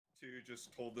2, just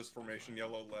hold this formation,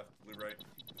 yellow left, blue right.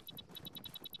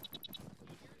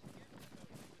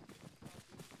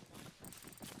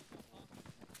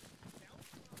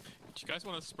 Do you guys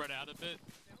want to spread out a bit?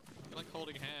 You're like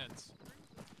holding hands.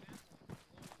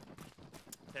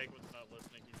 Tag was not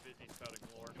listening, he's busy spouting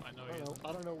lore. I know he is.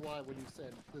 I don't know why when you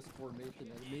said this formation,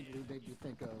 it immediately made me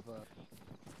think of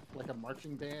like a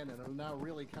marching band, and I'm now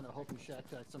really kind of hoping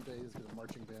ShackTac someday is a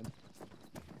marching band.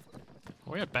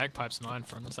 We have bagpipes 9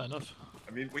 from, is that enough?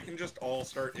 I mean, we can just all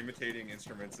start imitating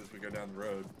instruments as we go down the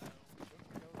road.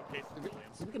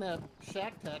 So we can have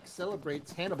ShackTac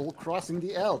celebrates Hannibal crossing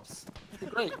the Alps. It'd be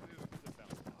great.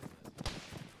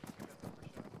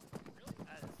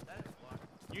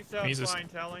 You sound fine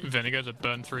telling. Vinegar to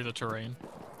burn through the terrain.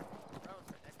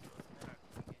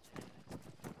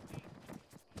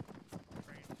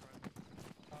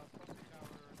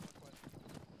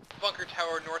 Bunker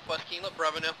tower northwest, can you let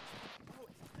Bravo know?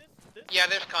 Yeah,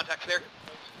 there's contacts there.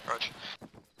 Roger.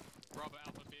 Bravo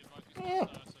Alpha, be advised, some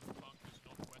bunkers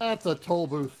northwest. That's a toll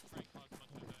booth.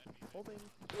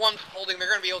 One's holding, they're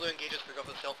gonna be able to engage us if we go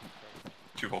for the hill.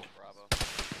 2 hold. Bravo.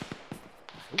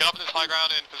 Get up to this high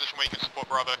ground in position where you can support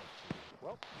Bravo.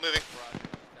 Well, moving.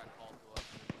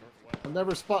 They'll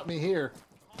never spot me here.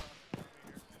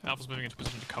 Alpha's moving into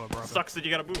position to cover Bravo. Sucks that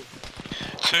you gotta move.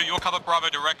 2, you'll cover Bravo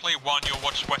directly. 1, you'll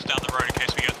watch west down the road in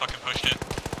case we get fucking pushed in.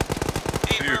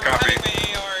 2, copy.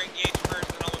 My AR engaged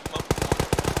first and I'll move them up.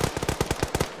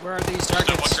 Where are these targets?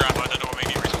 So what's your ammo? I don't know what we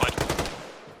need resupplied.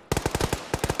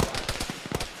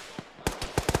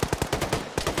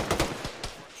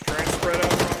 Try and spread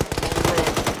out along the road.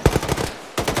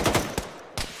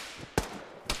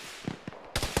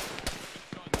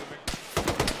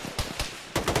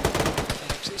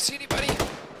 Actually see anybody?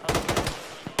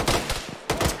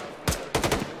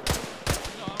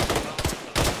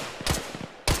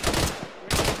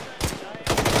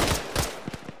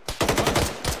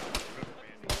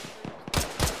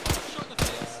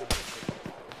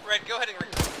 Red, go ahead and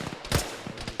regroup.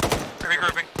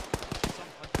 Regrouping.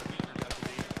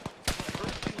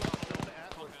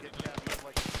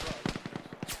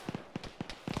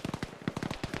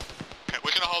 Okay,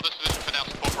 we're gonna hold this position for now,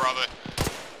 support Bravo.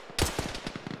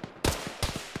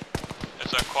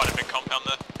 There's quite a big compound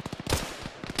there.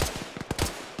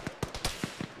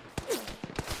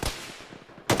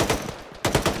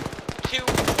 Two,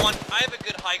 one. I have a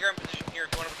good high ground position here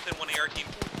if you want to send one AR team.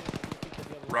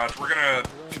 Raj, we're gonna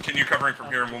continue covering from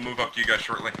here and we'll move up to you guys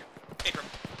shortly. Abram.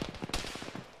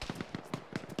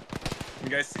 You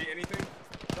guys see anything?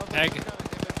 Egg.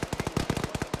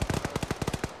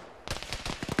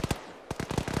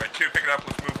 Alright, 2, pick it up,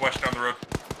 let's move west down the road.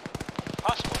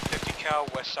 Possible 50 cal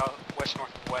west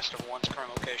northwest of 1's current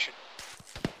location.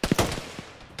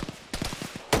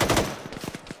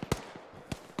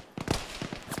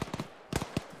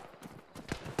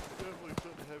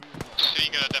 So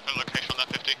you get a definite location on that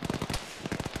 50.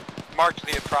 Marked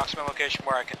the approximate location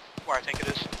where I think it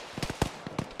is.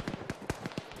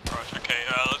 Right, okay,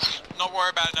 let's not worry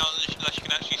about it now unless you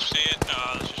can actually see it.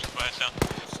 Let's just go ahead down.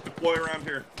 Just deploy around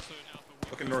here.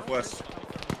 Looking northwest.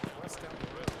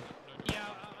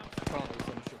 Probably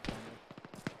some shit down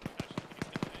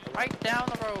there. Right down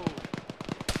the road.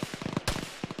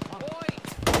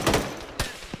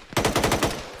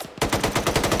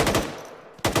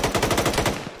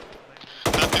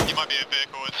 That 50 might be a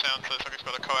vehicle, it sounds like it's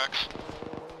got a coax.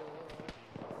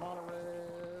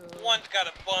 Monorail. One's got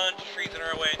a bunch of trees in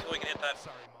our way until we can hit that.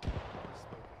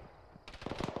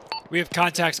 We have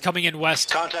contacts coming in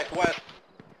west. Contact west.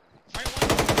 So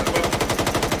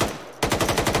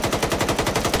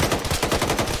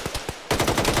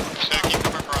keep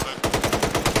covering Bravo.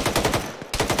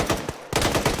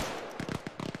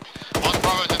 Once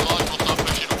Bravo's in line, we'll start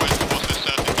pushing west towards this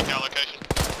 50 cal location.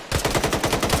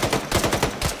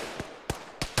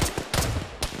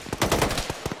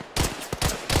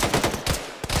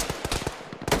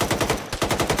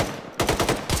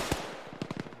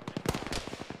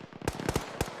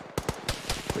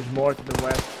 There's more to the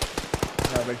west.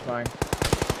 Garbage fine.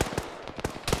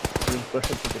 Being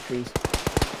pushed up to the trees.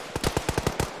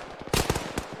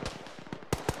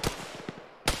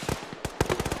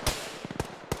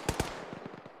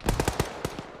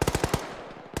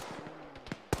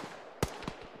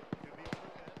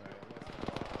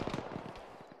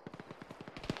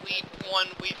 Lead one,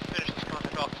 we've finished this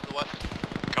contact off to the west.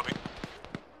 Copy.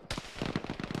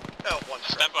 Oh, one.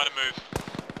 Stand by to move.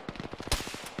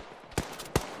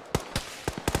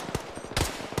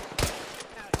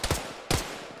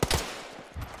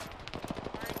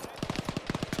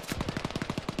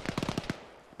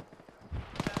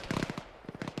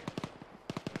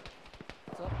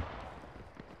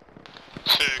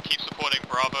 2, keep supporting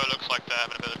Bravo. Looks like they're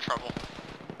having a bit of trouble.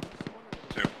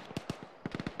 2.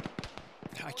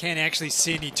 I can't actually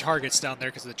see any targets down there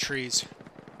because of the trees.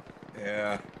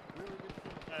 Yeah.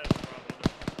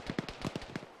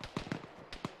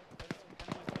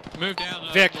 Move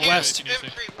down. Vic, north west. if you need to.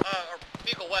 Infantry, or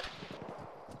vehicle west.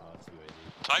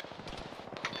 Type?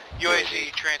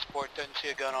 UAZ transport, doesn't see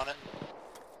a gun on it.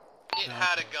 It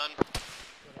had a gun.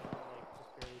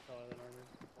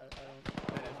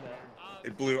 Hey,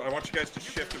 Blue, I want you guys to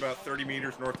shift about 30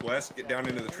 meters northwest, get down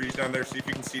into the trees down there, see if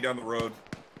you can see down the road.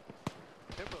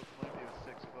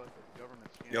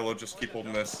 Yellow, just keep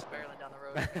holding this.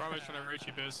 Bravo's trying to reach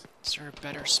you, Biz. Is there a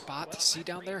better spot to see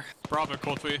down there? Bravo,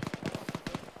 cold for you.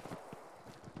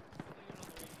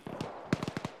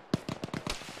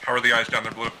 How are the eyes down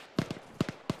there, Blue?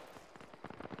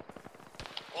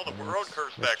 Well, the road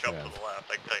curves back up to the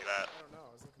left, I can tell you that. I don't know.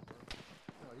 I was looking for him.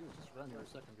 No, he was just around here a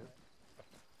second ago.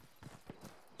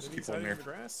 Just keep holding here.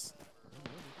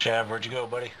 Chav, where'd you go,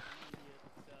 buddy?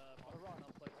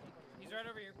 He's right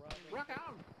over here. Rock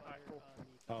on!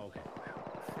 Oh, okay.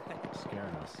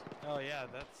 Scaring us. Oh yeah,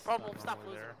 that's Problem, not stop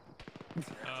normally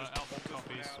losing. there. Alpha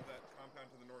copies.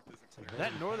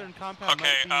 That northern compound.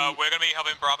 Okay, might be... we're going to be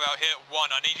helping Bravo out here. 1,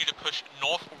 I need you to push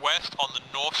northwest on the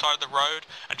north side of the road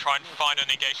and try and find and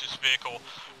engage this vehicle.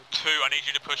 2, I need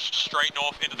you to push straight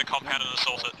north into the compound and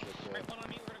assault it.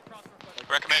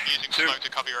 Recommend using smoke to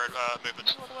cover your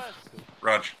movements.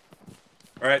 Raj.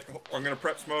 Alright, I'm gonna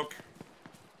prep smoke.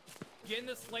 Get in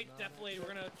this light depth lane. We're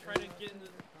gonna try to get in the.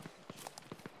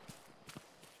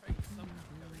 Try to get something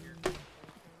over here.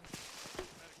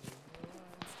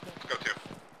 Let's go 2.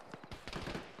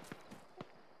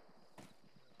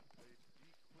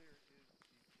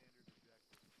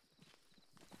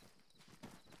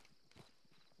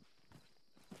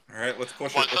 Alright, let's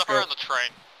push it. One, Let's set up go. around the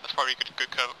train. That's probably good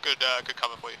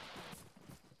cover for you.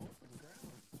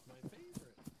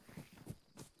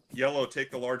 Yellow,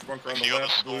 take the large bunker on the You're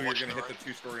left. the Blue, you're watching gonna the hit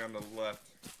the 2-story on the left.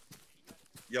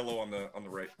 Yellow on the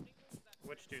right.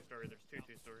 Which 2-story? There's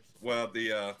 2 2-stories. Well,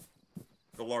 the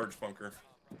large bunker.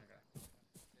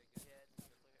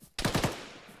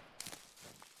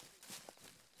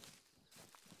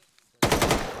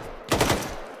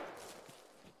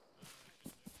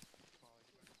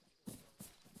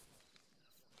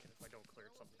 If I don't clear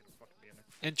it, something's gonna fucking be in there.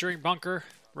 Entering bunker,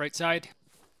 right side.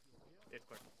 It's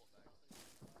clear.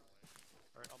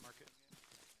 Alright, I'll mark it.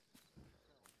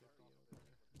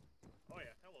 Oh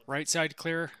yeah, hello. Right side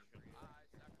clear.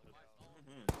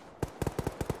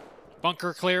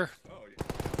 Bunker clear. Oh, yeah.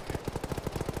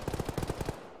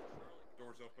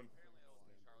 Doors open.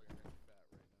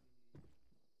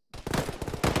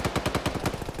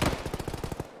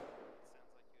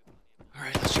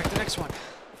 Alright, let's check the next one.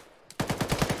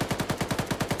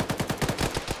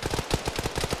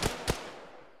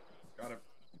 Got him.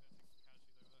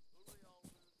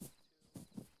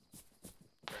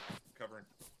 Covering.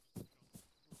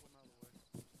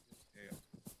 Yeah.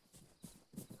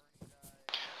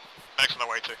 Next on the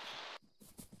way too.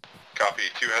 Copy.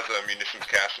 2 has a munitions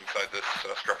cache inside this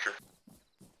structure.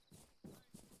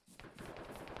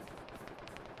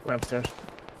 Go upstairs.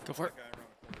 Go for it.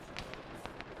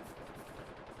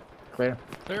 Clear.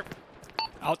 Clear.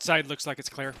 Outside looks like it's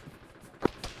clear.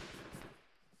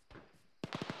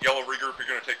 Yellow regroup, you're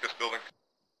gonna take this building.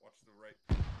 Watch the right.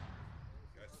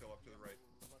 Guys still up to the right.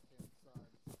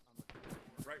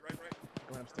 Right.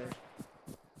 Going upstairs.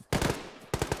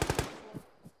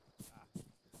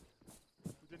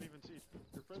 Who didn't even see?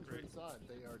 Your friends are inside.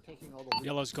 They are taking all the.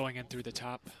 Yellow's going in through the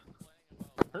top.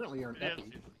 Apparently you're an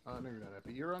epi. No, you're not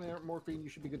epi. You're on morphine. You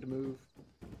should be good to move.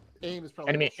 Aim is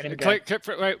probably. Enemy Clear,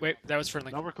 guy. wait, that was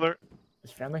friendly. No, we're clear.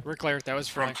 It's friendly. We're clear, that was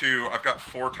friendly. From 2, I've got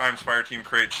 4 times fire team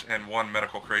crates and 1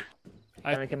 medical crate.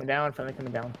 Friendly coming down. Friendly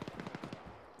coming down.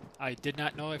 I did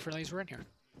not know if friendlies were in here.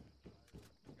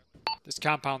 This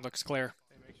compound looks clear.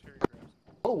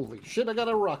 Holy shit! I got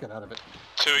a rocket out of it.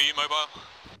 2, are you mobile?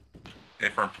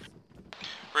 Affirm.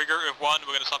 Regroup with 1, we're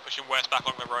going to start pushing west back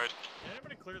along the road. Did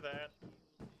anybody clear that?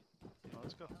 Oh,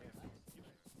 let's go.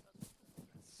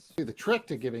 See, the trick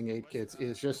to giving 8 kits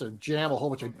is just to jam a whole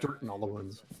bunch of dirt in all the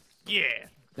ones. Yeah.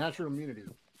 Natural immunity.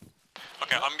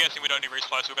 Okay, I'm guessing we don't need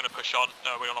resupplies, so we're going to push on.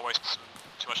 We don't want to waste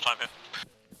too much time here.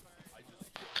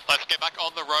 Let's get back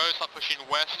on the road, start pushing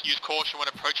west. Use caution when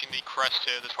approaching the crest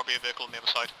here. There's probably a vehicle on the other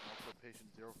side.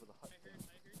 Patient 0 for the hut.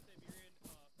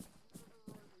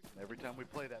 Every time we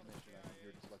play that mission, I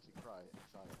hear Dyslexic cry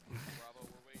inside. Bravo,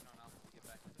 we're waiting on Alpha to get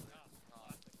back to the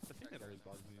top. The thing that always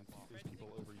bothers me is people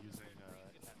overusing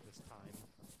at this time.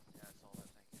 Yeah, I saw that,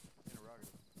 thank you.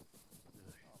 Interrogative.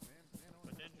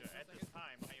 But Ninja, at this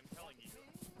time, I am telling you,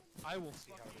 I will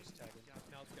see how it is tagging.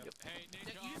 Now let's go. Hey,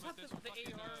 Ninja, You just have there's to a put the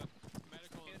fucking AR.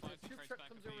 medical And advice if the trace truck back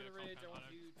comes up over the ridge, I compound.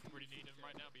 want you to Really need him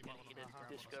right now, but you might want to grab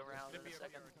Just one. go around in a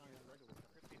second.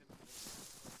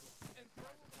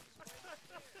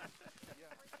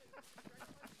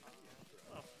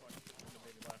 Oh, fuck. That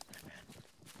made me laugh.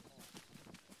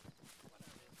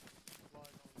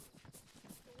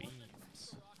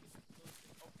 Beams.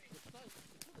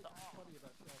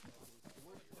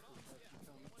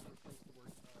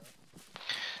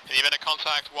 In the event of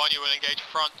contact, 1 you will engage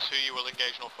front, 2 you will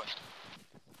engage northwest.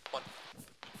 1.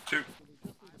 2.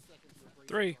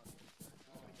 3.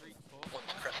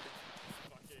 1's crested.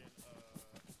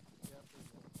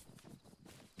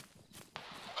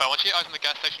 Once you get eyes on the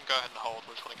gas station, go ahead and hold.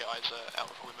 We just want to get eyes out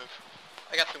before we move.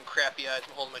 I got some crappy eyes.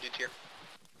 I'm holding my dudes here.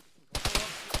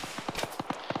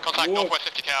 Contact northwest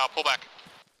 50 cal. Pull back.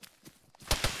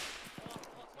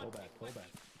 Pull back, pull back.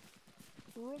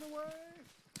 Run away!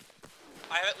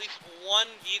 I have at least one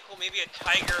vehicle, maybe a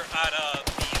Tiger at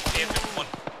the vehicle one.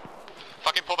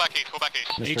 Fucking pull back east, pull back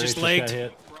east. He Mr. just H legged. got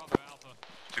hit. Bravo Alpha.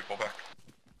 2 pull back.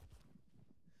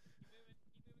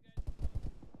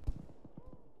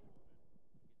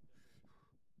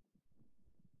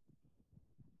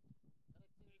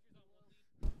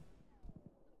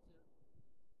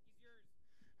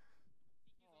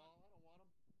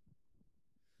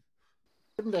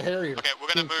 Give him to Harrier. Okay, we're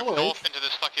gonna move north into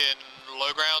this fucking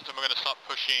low ground, and we're gonna start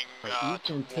pushing Right, you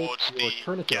can take towards your the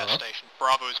tourniquet gas off. station.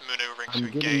 Bravo is maneuvering I'm to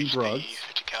giving you engage the drugs.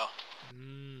 50 cal.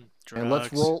 And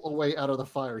let's roll away out of the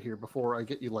fire here before I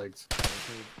get you legs.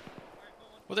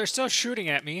 Well, they're still shooting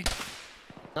at me.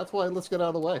 That's why let's get out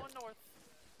of the way.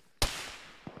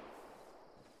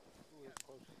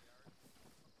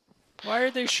 Why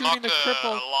are they shooting the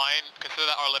cripple? Line. Consider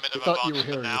that our limit We of thought you were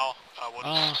advance for Harrier. now. We'll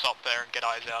just stop there and get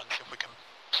eyes out and see if we can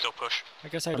still push. I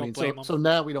guess I I don't mean, blame them. so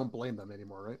now we don't blame them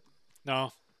anymore, right?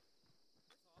 No.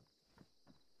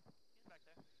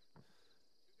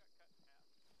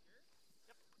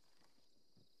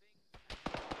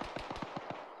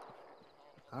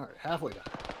 All right, halfway done.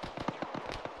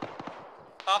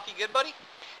 Off, you good, buddy?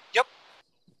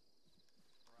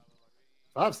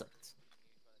 5 seconds.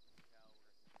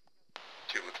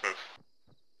 2, let's move.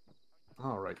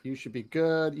 All right, you should be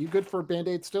good. You good for a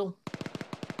Band-Aid still?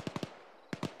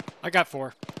 I got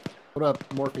 4. What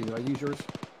up, morphine? Did I use yours?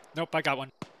 Nope, I got 1.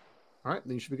 All right,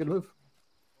 then you should be good to move.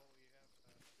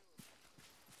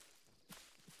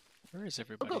 Where is Don't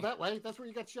everybody? go that way. That's where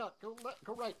you got shot. Go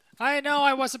go right. I know,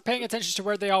 I wasn't paying attention to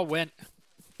where they all went.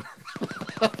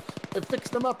 I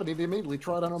fixed them up and he immediately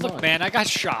trod on a Look, mine. man, I got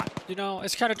shot. You know,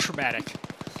 it's kind of traumatic.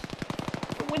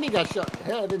 But Winnie got shot in the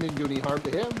head. It didn't do any harm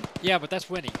to him. Yeah, but that's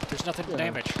Winnie. There's nothing to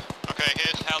damage. Okay,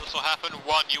 here's how this will happen.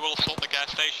 1, you will assault the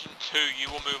gas station. 2, you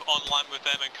will move online with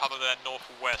them and cover their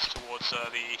northwest towards the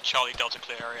Charlie Delta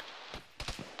clear area.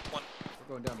 1.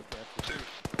 We're going down the track. 2.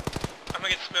 I'm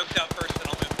gonna get smoked out first, then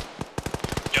I'll move.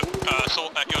 Yep,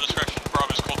 assault at your discretion.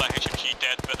 Bravo's called that HMG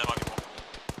dead, but there might be more.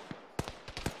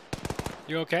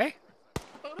 You okay? I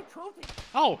found a trophy.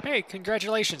 Oh, hey,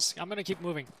 congratulations. I'm gonna keep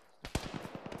moving.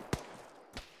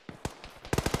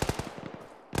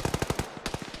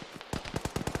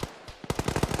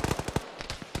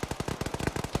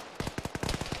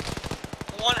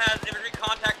 One has infantry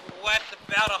contact west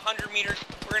about 100 meters.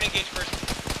 We're gonna engage first.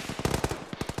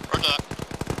 Roger that.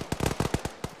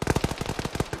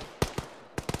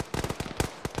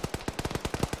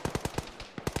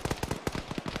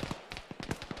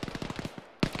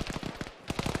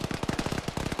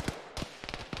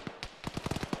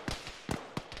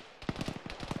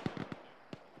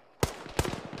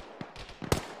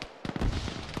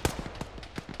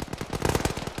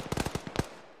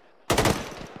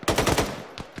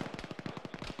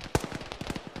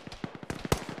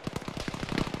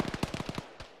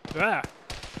 Ah.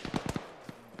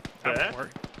 That Yeah? won't work.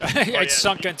 It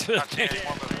sunk into the thing.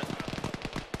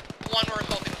 One more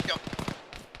assaulting, let's go.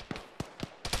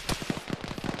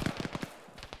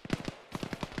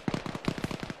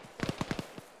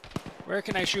 Where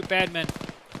can I shoot bad men?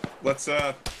 Let's, see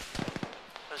what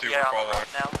we're following.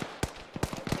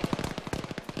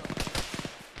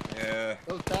 Yeah.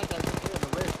 Those bad guys are there in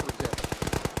the race for a bit.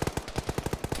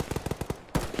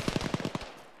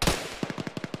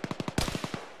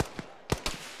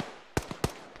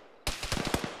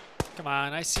 Come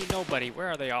on, I see nobody. Where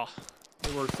are they all?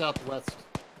 They were southwest.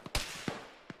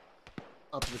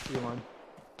 Up the tree line.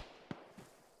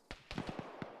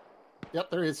 Yep,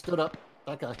 there he is. Stood up.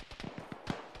 That guy.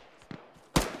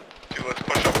 2, let's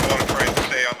push up 1 and try and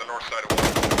stay on the north side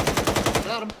of 1.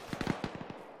 Got him.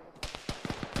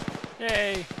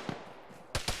 Yay.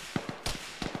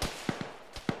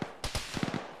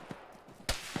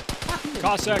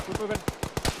 Cossack, we're moving.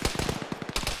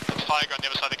 Tiger on the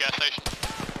other side of the gas station.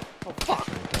 Oh fuck!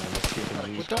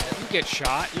 Well, don't you get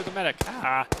shot? You're the medic.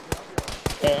 Ah.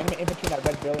 Yeah, enemy infantry in that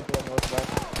red building to the northwest.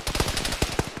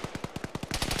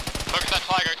 Focus that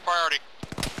Tiger, it's priority.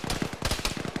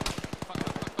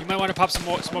 You might want to pop some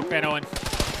more smoke bano in.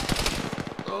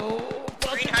 Oh,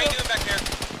 Green, how you doing back there?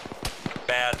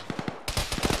 Bad.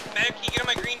 Medic, can you get on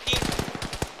my green team?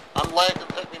 I'm lagged. It'll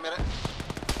take me a minute.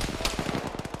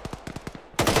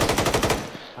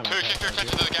 Two, shift your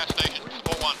attention to the gas station.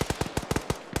 Support 1.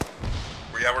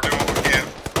 Yeah, we're doing what we can.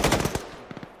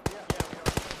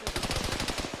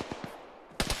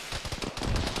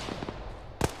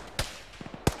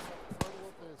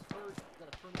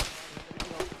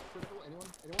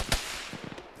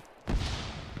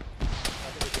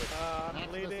 I'm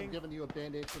bleeding. I'm giving you a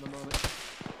band-aid for the moment.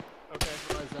 Okay.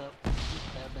 Rise up.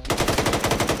 Bad man.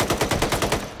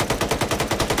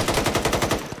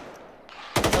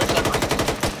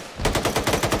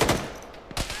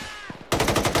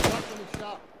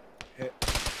 Shot. Hit.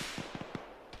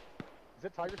 Is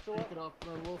it Tiger still up? Pick it off,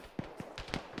 Lone Wolf.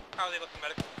 How are they looking,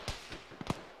 medic?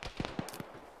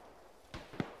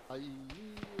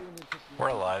 We're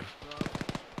alive.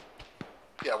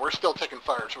 Yeah, we're still taking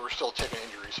fire, so we're still taking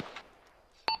injuries.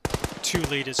 2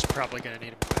 lead is probably going to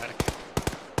need a medic.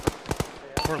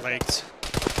 4 legs.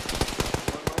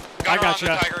 I got Gunner on the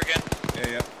Tiger again.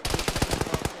 Yeah.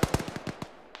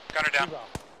 Gunner down.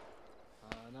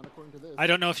 Not according to this. I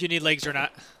don't know if you need legs or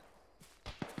not.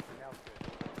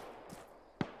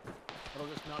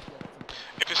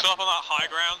 If you're still up on that high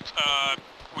ground,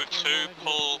 with 2,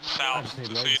 pull south so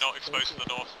you're not exposed to the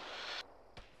north.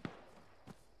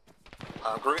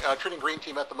 Treating green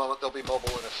team at the moment. They'll be mobile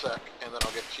in a sec, and then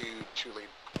I'll get to 2 lead.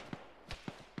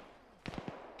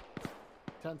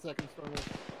 10 seconds,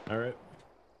 Stormwolf. Alright.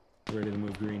 Ready to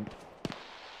move green.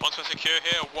 Once we're secure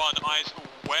here, 1 eyes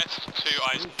west, 2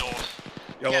 eyes north.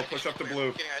 Yellow, push up to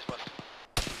blue. Getting eyes west.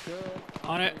 Good.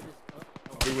 On it.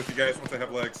 I'll be with you guys once I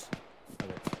have legs.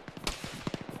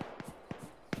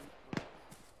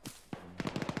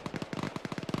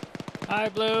 Hi,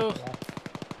 blue.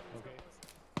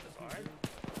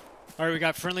 Alright, we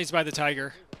got friendlies by the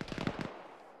Tiger.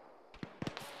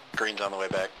 Green's on the way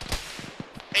back.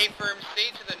 A firm,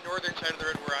 stay to the northern side of the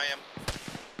road where I am.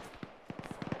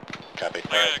 Copy.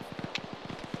 I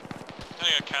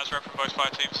got a CAS rep from both fire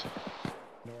teams.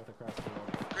 North across the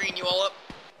road. Green, you all up?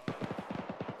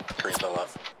 Green's all up.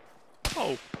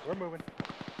 Oh. We're moving.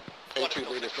 A2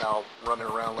 lead is now running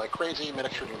around like crazy,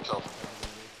 medic shooting himself.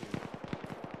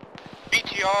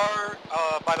 BTR,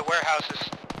 by the warehouses.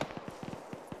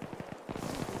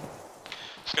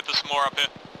 Let's get this more up here.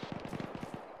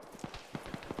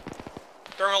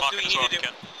 Thermal, do what you need to do.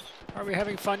 Are we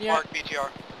having fun yet? Mark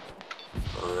BTR.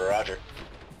 Roger.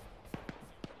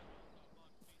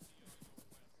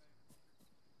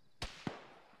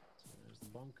 There's the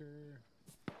bunker.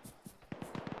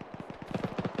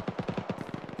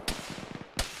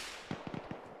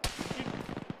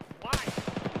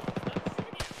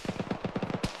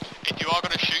 If you are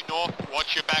going to shoot north,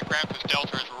 watch your background because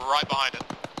Delta is right behind it.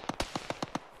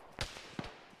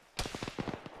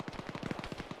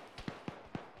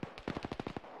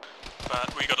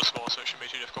 But we got a score, so it shouldn't be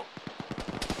too difficult.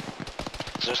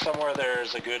 Is there somewhere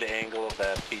there's a good angle of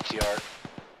that PTR?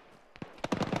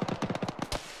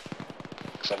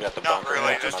 Because I've got the Not bunker.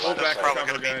 really, on just the hold left back side. and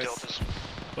probably cover, gonna be guys. Delta's.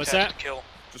 What's Test that? to kill.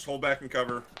 Just hold back and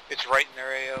cover. It's right in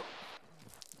their AO.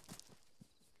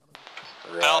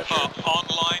 Alpha,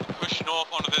 online, push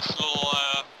north onto this little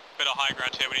bit of high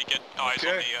ground here when you get eyes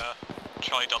on the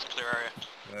Charlie Delta clear area.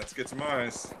 Let's get some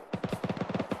eyes.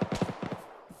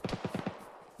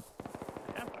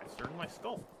 Yeah, I stirred my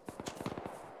skull.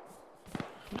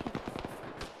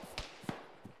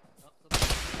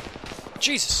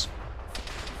 Jesus.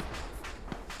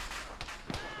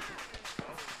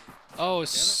 Oh,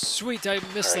 sweet, I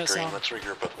missed that Green, sound. let's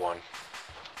regroup with 1.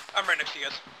 I'm right next to you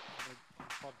guys.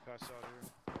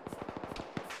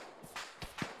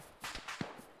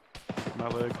 My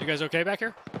leg. You guys okay back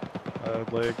here?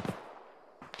 Leg.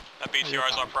 That BTR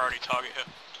is our priority target here.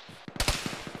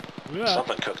 Yeah.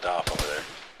 Something cooked off over there.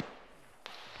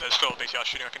 There's still a BTR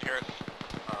shooting, I can hear it.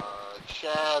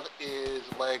 Chad is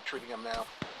leg treating him now.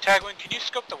 Tagwin, can you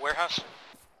scope the warehouse?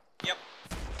 Yep.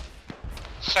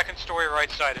 Second story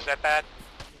right side, is that bad?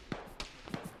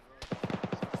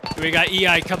 We got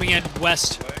EI coming in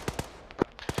west.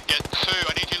 Get 2,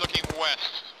 I need you looking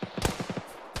west.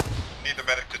 Need the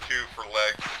medic to 2 for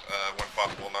legs, when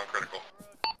possible, non-critical.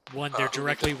 1, they're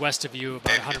directly west of you,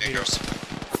 about 100 meters.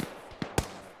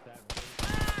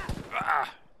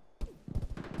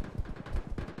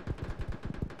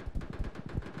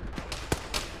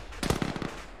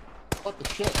 What the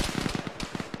shit?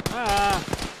 Ah,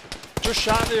 just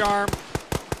shot in the arm.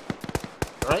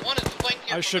 Right? One is flanked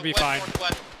here I from should the be west fine.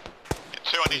 northwest.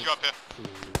 2, I need you up here.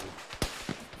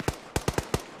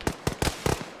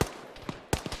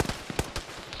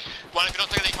 One, if you're not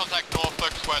taking any contact, north,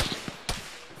 focus west.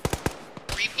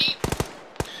 Repeat.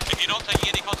 If you're not taking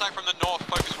any contact from the north,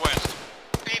 focus west.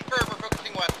 Paper, we're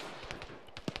focusing west.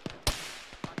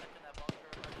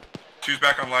 2's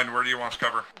back online. Where do you want us to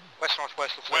cover? West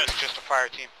northwest looks like it's just a fire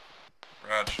team.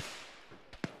 Raj.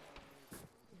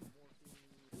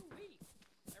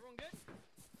 Everyone good?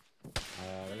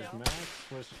 There's Max.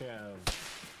 Where's Chav?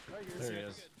 There he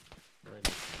is. Right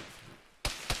next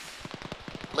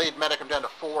to Lead medic, I'm down to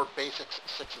 4 basics,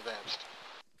 6 advanced.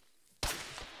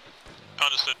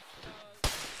 Understood.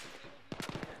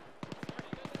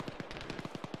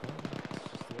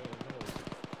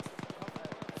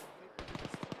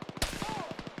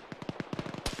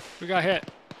 We got hit.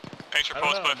 Extra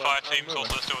reports, both fire teams,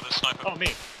 also still with the sniper. Oh,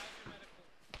 me.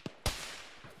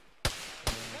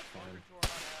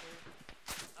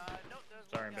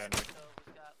 Sorry, I'm bad.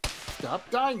 Stop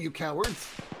dying, you cowards!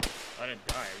 I didn't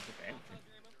die, I was just angry.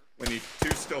 We need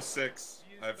 2's still 6.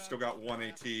 I've still got 1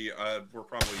 AT. We're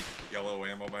probably yellow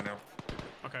ammo by now.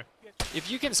 Okay. If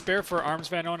you can spare for arms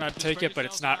van on, I'd take it, but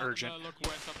it's not urgent. Look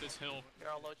west up this hill.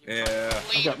 Yeah.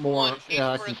 I've got more.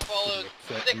 Yeah, I can. Follows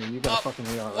I mean, you got fucking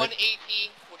me all 1 right.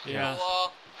 AT, which Yeah. is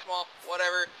small,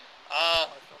 whatever.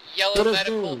 Yellow Good as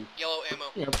medical, new. yellow ammo.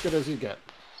 Yeah, as good as you get.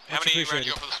 How Much many rounds appreciated.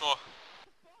 you got for the small?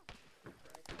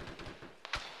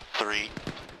 3.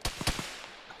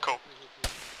 Cool.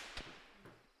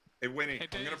 Hey, Winnie, Hey,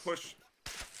 I'm gonna Baze. push.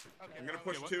 I'm gonna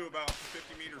push what? 2 about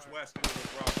 50 meters west into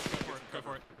those rocks. Go for it. Go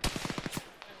for it.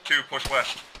 2, push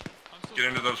west. Get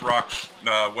into those rocks,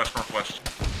 west northwest.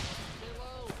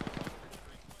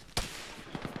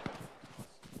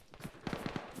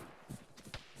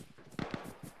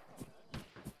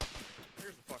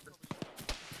 Here's the fucker.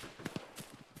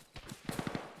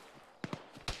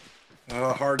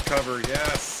 Hard cover,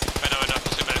 yes. I know enough to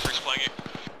see medics explaining you.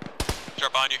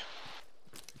 Drop behind you.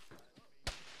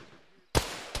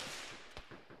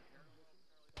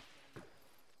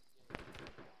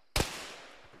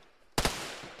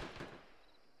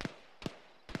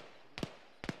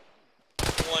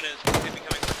 One is becoming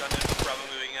redundant, Bravo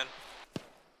moving in.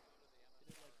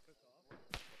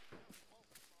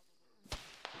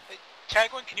 Hey,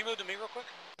 Tagwin, can you move to me real quick?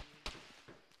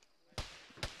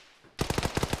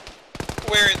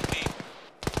 Where is me?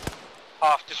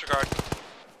 Off, disregard.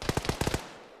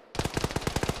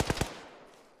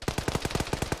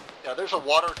 Yeah, there's a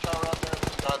water tower out there.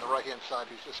 There's a guy on the right-hand side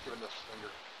who's just giving this finger.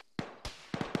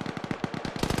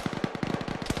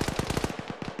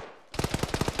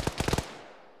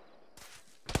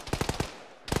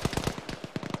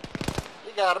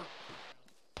 You got him.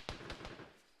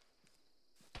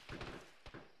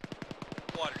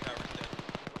 Water tower's dead.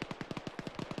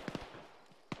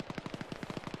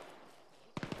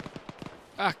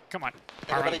 Ah, come on.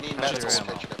 Anybody Arma. need How's medical your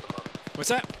attention at the moment? What's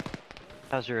that?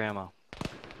 How's your ammo?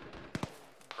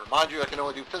 Remind you, I can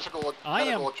only do physical I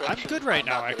am. medical I'm attention. good right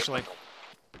now, not good at actually. mental.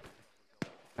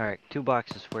 Alright, 2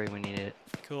 boxes for you when you need it.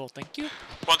 Cool. Thank you.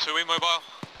 1, 2, mobile.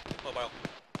 Mobile.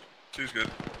 2's good.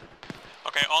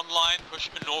 Okay, online, push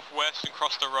northwest and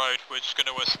cross the road. We're just going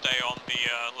to stay on the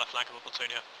left flank of the platoon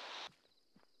here.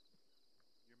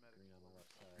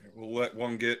 We'll let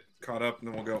 1 get caught up and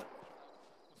then we'll go.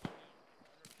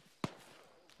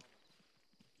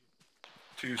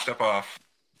 2, step off.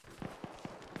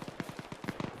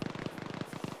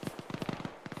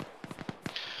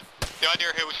 The idea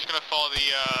here, we're just going to follow the,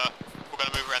 we're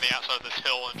going to move around the outside of this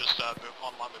hill and just move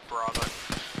online with Bravo.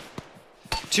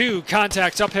 2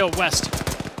 contacts uphill west.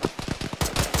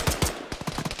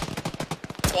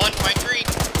 1, 23.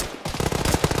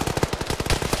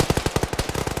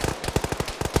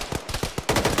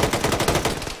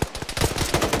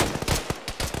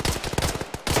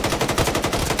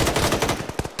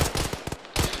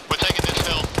 We're taking this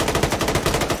hill.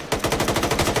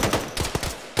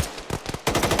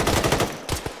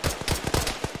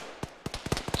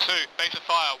 2, base of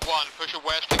fire. 1, push it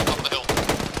west, take it up the hill.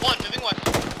 1, moving west.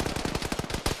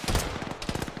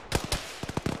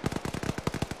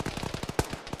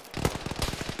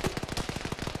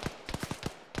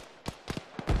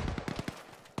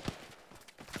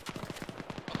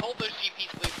 Hold those GPs,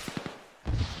 please.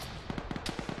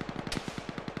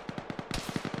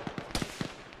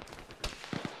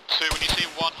 Two, when you see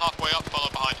 1 halfway up, follow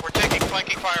behind. We're taking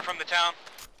flanking fire from the town.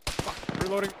 Fuck.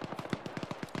 Reloading.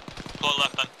 Blow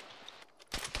left then.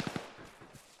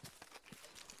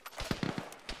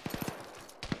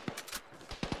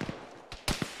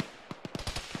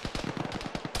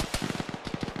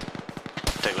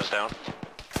 is down.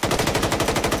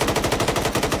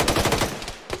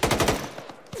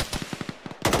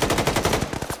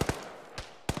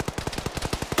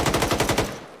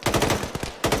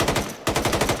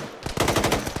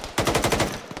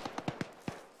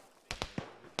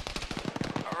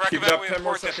 Keep it up 10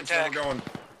 more seconds and we're going.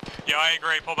 Yeah, I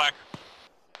agree. Pull back.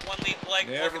 One lead leg.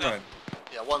 Never mind.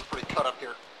 Yeah, one's pretty cut up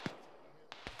here.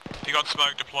 If you got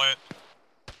smoke, deploy it.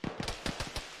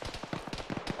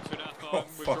 So now I'm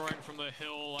withdrawing from the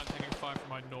hill. I'm taking fire from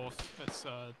my north. Let's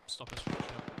stop us from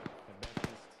pushing up.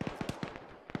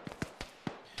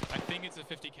 I think it's a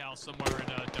 50 cal somewhere in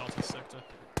Delta sector.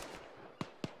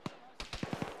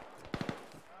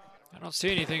 I don't see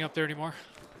anything up there anymore.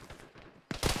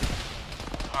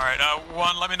 Alright,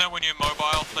 one, let me know when you're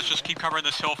mobile. Let's just keep covering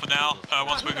this hill for now.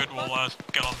 Once we're good, we'll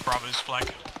get on Bravo's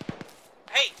flank.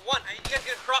 Hey, one, you guys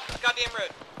get across this goddamn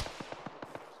road.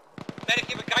 Medic,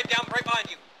 you have a guy down right behind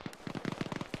you.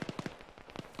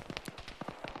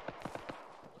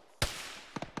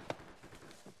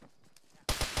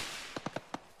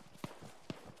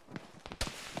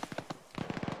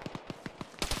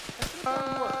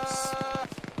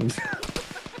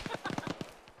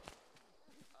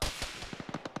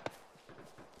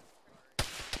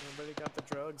 Everybody got the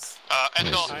drugs? I'm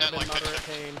in moderate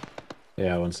pain.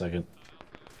 Yeah, 1 second.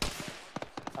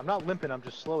 I'm not limping, I'm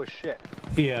just slow as shit.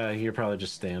 Yeah, you're probably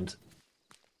just stand.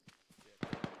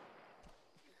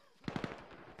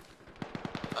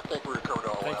 I think we recovered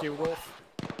all. Thank you, Wolf.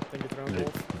 Thank you for throwing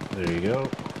Wolf. There you go.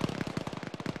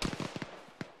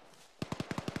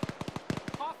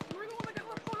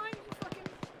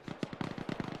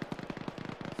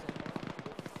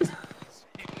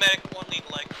 Medic, one lead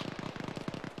leg.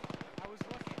 I was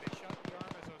lucky. They shot the arm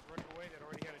as I was running away. That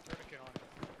already had a tourniquet on it.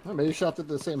 Oh, maybe you shot at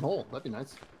the same hole. That'd be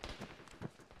nice.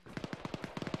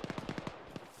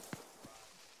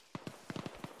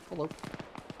 Hello.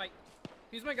 Hi.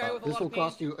 He's my guy with a This lot will of pain.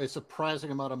 cost you a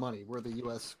surprising amount of money. We're the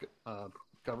U.S.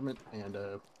 Government, and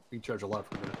we charge a lot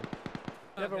for medical.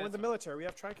 Yeah, but we're in the military. We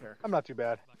have TRICARE. I'm not too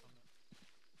bad.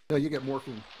 No, you get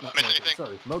morphine. Not morphine.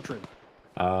 Sorry, Motrin.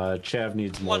 Chav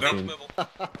needs morphine. I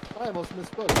almost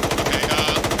misspoke. Okay,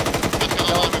 let's go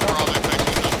on with Bravo,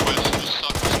 facing northwest, just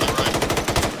suck to the right.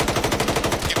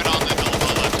 Keep it on the hill on the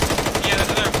left. Yeah,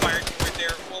 there's another fire team right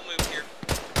there. We'll move here.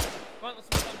 Come on, let's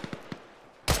move on.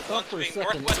 Stop for a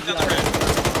second. Northwest down the road.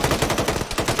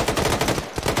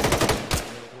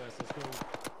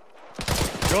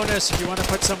 Jonas, if you want to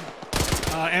put some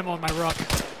ammo in my ruck.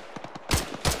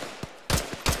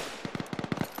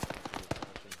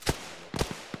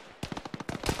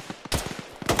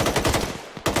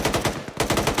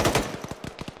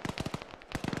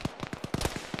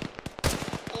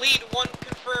 Lead one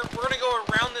confirmed. We're gonna go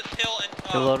around this hill and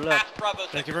past Bravo's.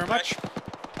 Thank you very much.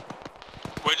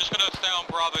 We're just gonna stay on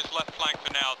Bravo's left flank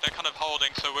for now. They're kind of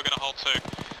holding, so we're gonna hold too.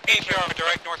 APR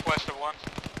direct northwest of 1.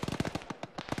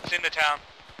 It's in the town.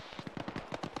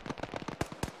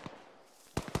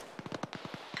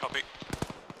 Copy.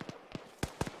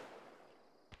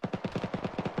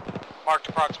 Marked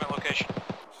approximate location.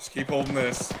 Just keep holding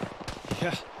this.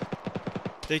 Yeah.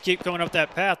 They keep going up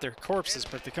that path. They're corpses,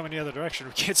 but they come in the other direction.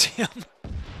 We can't see them.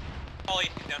 All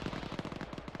east down.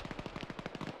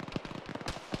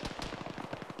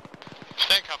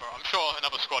 Stay in cover. I'm sure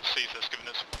another squad sees this, given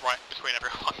it's right between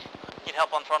everyone. Need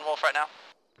help on front wolf right now.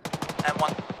 And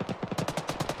one.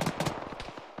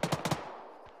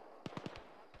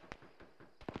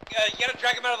 You gotta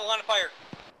drag him out of the line of fire.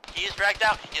 He is dragged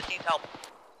out. He just needs help.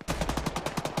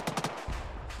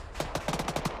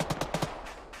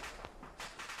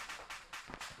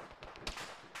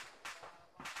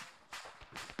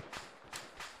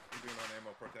 We're doing on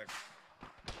ammo protect.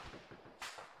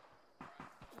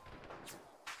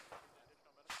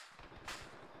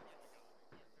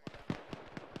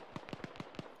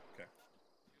 Okay.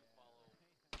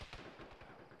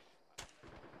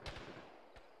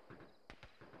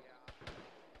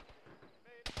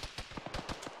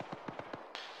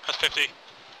 That's 50.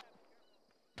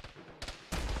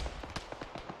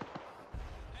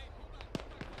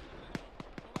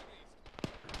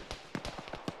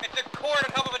 It's a cord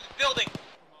on top of a building.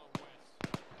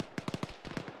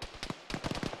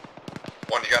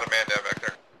 One, you got a man down back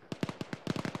there.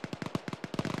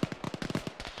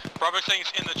 Bravo saying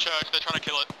it's in the church. They're trying to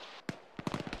kill it.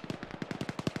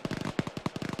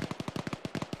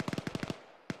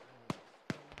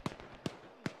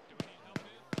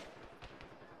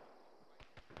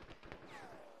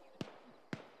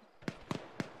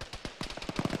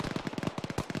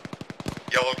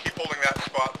 Yellow, keep holding that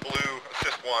spot. Blue,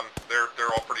 assist one.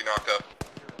 They're all pretty knocked up.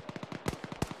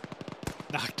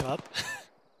 Knocked up.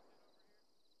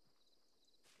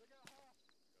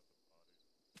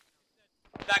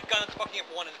 picking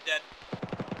up one and dead.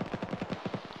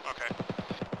 Okay.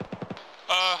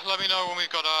 Let me know when we've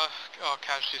got our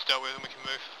casualties dealt with and we can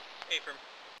move. Affirm.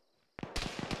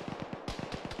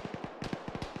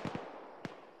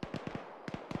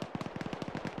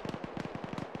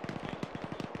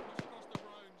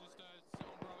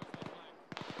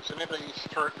 Is anybody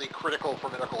currently critical for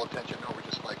medical attention, or we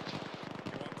just like...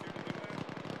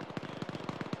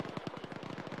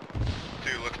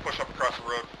 Dude, let's push up across the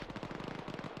road.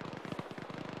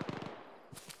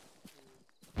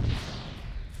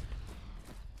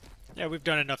 Yeah, we've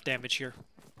done enough damage here.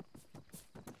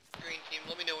 Green team,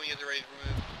 let me know when you guys are ready to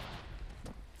move.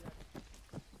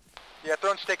 Yeah,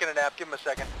 Throne's taking a nap. Give him a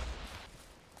second.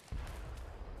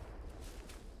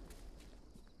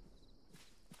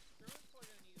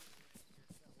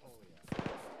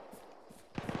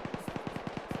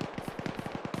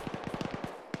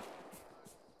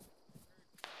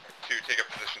 To take up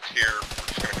positions here, we're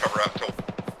just going to cover out until...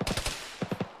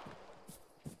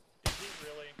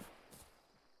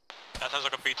 That sounds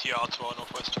like a BTR to our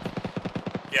northwest.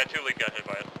 Yeah, 2 lead got hit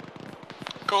by it.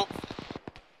 Cool. He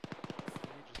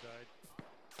just died.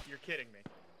 You're kidding me.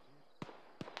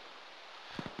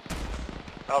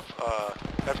 Alpha, fuck.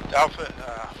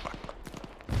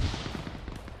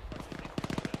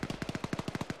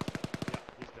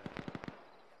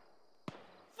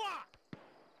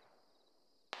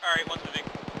 Alright, one's moving.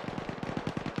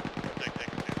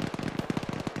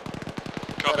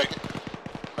 Copy.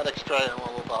 Medic's trying a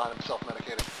little behind him,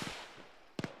 self-medicating.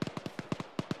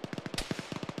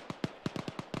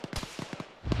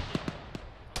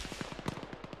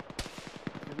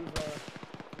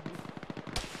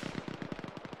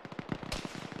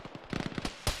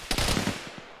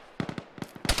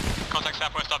 Contact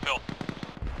southwest uphill.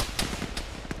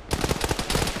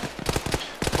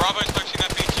 Bravo is focusing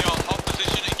that BTR. Hold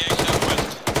position, engage southwest.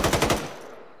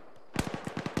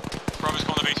 Bravo's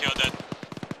calling the BTR dead.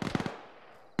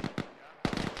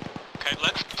 Okay,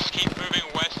 let's just keep moving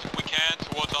west if we can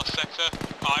towards our sector.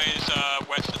 Eyes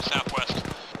west and southwest.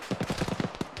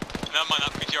 Never mind,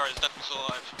 that BTR is definitely still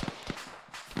alive.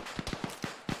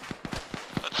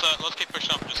 Let's keep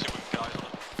pushing up and just see if we can get eyes on it.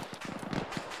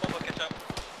 One more catch up.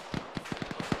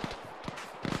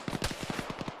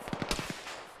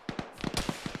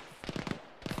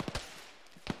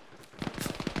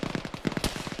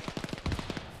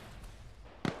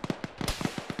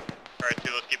 Alright,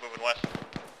 2, let's keep moving west.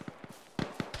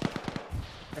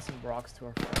 There's some rocks to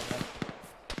our front.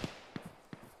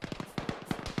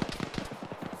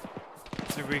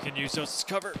 So we can use those as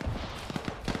cover.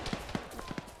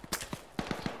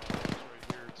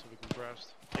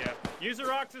 Yeah. Use the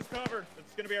rocks as cover.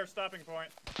 It's going to be our stopping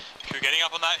point. If you're getting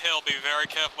up on that hill, be very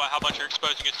careful about how much you're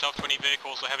exposing yourself to any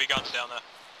vehicles or heavy guns down there.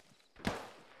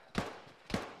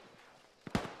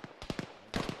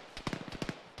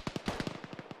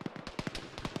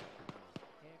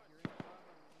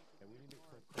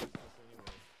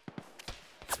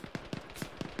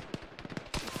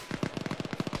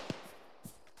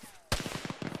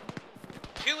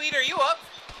 Two leader, you up?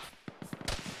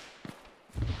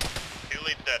 2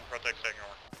 lead dead, protect second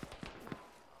one.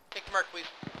 Take the mark, please.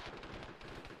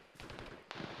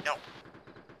 No.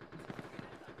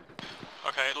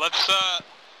 Okay, let's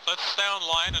stay on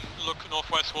line and look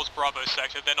northwest towards Bravo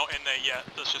sector. They're not in there yet.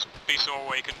 Let's just be somewhere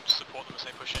where you can support them as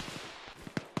they push in.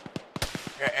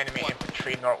 We got enemy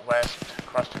infantry northwest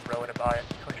across the road about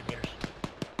 200 meters.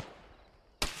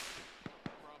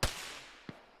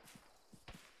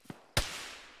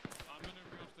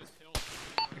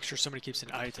 Make sure somebody keeps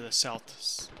an eye to the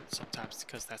south sometimes,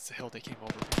 because that's the hill they came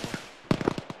over before.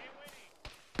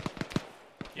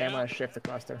 Yeah, I'm gonna shift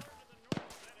across there.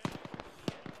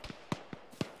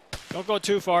 Don't go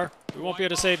too far. We won't be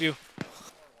able to save you.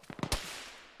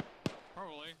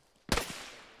 Probably. But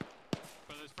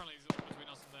there's friendlies between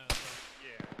us and there,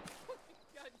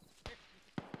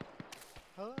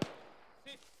 so. Huh?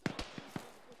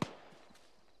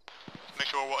 Make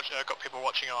sure we're got people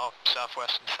watching our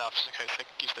southwest and south just in case they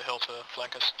can use the hill to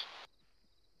flank us.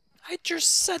 I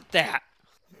just said that.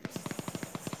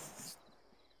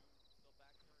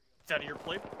 It's out of your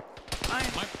plate? My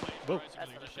plate. Whoa. Right,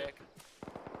 That's so for the shit. dick.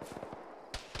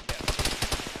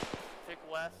 Tick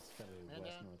west.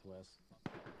 West, northwest.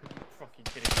 Fucking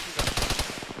kidding me.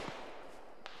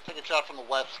 Take a shot from the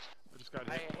west. I just got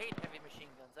I hit. hate heavy machine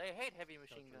guns. I hate heavy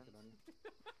machine guns.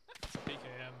 It's a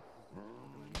PKM.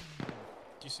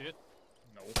 Do you see it?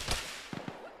 No.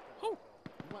 You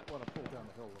might want to pull down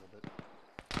the hill a little bit.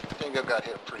 Dingo got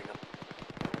hit pretty good.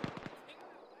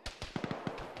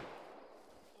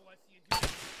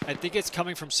 I think it's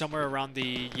coming from somewhere around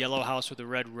the yellow house with the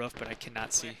red roof, but I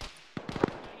cannot see.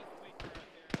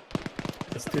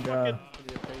 To the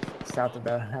south of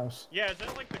the house. Yeah, is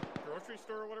that like the grocery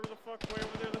store or whatever the fuck way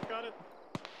over there that's got it?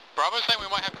 Bravo's saying we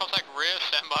might have contact rear,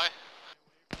 stand by.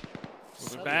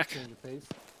 Moving back.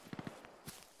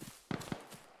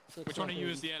 Which one of you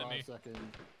is the enemy?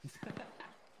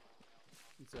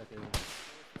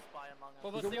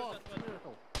 Well, let's see what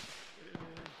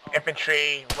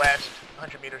Infantry west,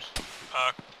 100 meters.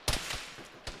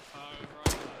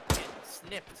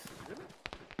 Snipped.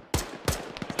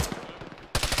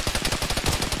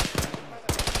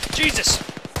 Jesus!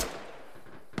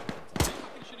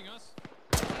 Fucking shooting us.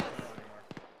 There's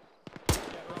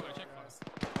gonna be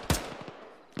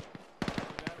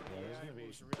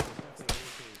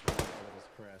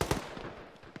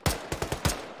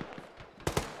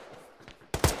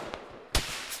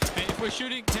Hey, if we're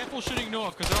shooting, careful shooting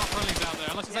north, because there are friendlies out there.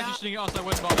 Unless it's actually shooting at us, I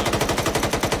wouldn't bother.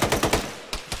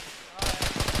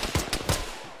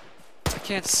 I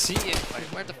can't see it.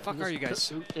 Where the fuck are you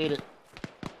guys? Ate it.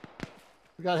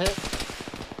 We got hit.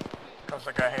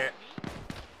 Cossack got hit.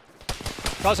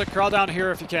 Cossack, crawl down here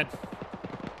if you can.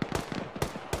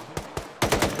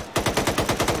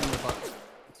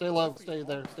 Stay low. Stay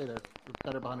there. Stay there. We're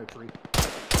better behind a tree.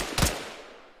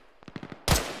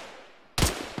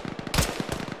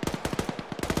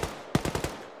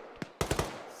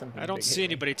 I don't see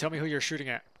anybody. Tell me who you're shooting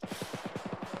at.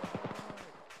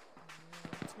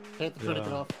 Hit the critic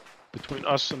off. Between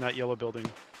us and that yellow building.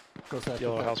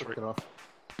 Yellow house right. Off.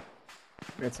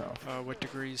 It's off. What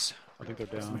degrees? I think they're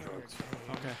down.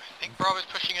 Okay. I think Bravo's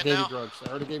pushing in Gave now. you drugs. I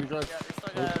already gave you drugs.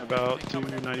 About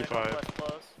 295.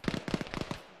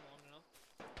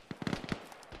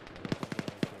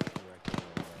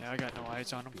 Yeah, I got no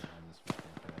eyes on them.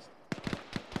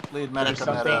 Lead medic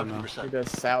on that to the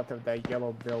south of that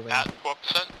yellow building. At what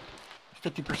percent?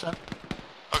 50%.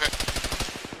 Okay.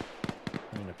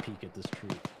 I'm gonna peek at this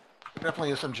tree.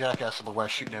 Definitely is some jackass to the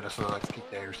west shooting at us, so let's keep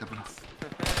there or something.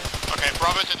 Okay,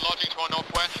 Bravo's enlarging to our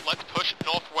northwest. Let's push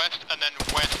northwest and then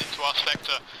west into our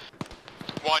sector.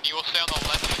 1, you will stay on the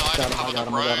left side and cover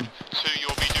the road. 2, you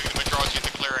will be doing the majority of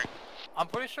the clearing. I'm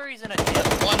pretty sure he's in a 1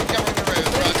 covering the road,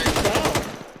 roger.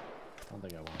 I don't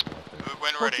think I want to go up there.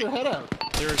 When Poke ready. your head out.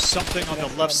 There's something on the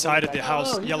left side of the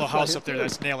house, he yellow just got house hit up there too.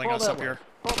 that's nailing Crawl us that up way. here.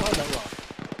 Crawl behind that rock.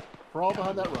 Crawl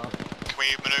behind that rock. Can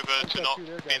we maneuver to not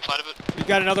be inside of it? You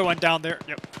got another one down there.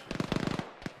 Yep.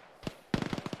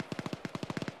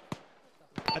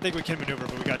 I think we can maneuver,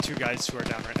 but we got 2 guys who are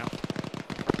down right now.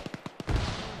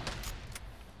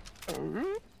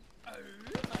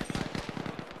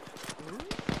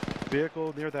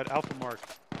 Vehicle near that alpha mark.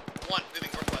 1,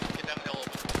 moving northwest. Get down the hill.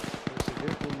 There's a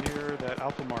vehicle near that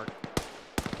alpha mark.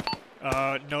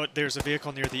 No, there's a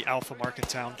vehicle near the alpha mark in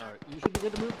town. Alright, you should be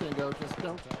good to move, Dingo. Just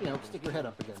don't, stick your head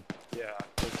up again. Yeah,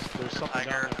 there's something Tiger,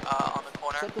 down there. on the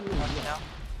corner. Something Now.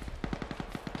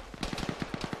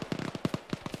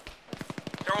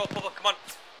 Carol, pull up, come on.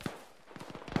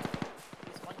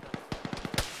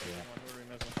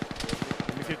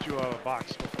 Let me get you a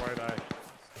box before I die.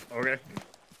 Okay.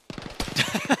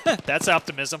 That's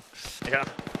optimism. Yeah.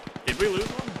 Did we lose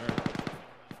one? Or?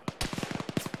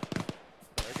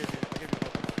 I give you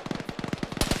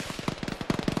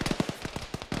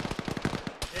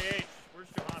Hey, where's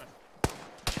Johannes?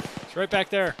 It's right back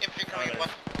there. Infantry coming in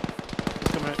west.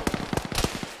 He's coming in.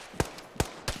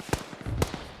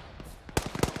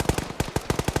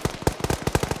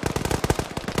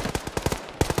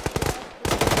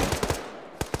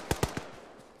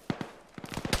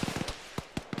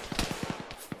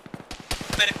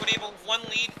 Medic, when able, 1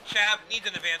 lead. Chav needs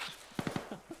an advance.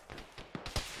 I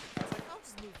was like, I'll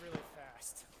just move really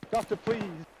fast. Doctor,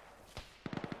 please.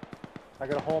 I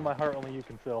got a hole in my heart only you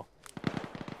can fill.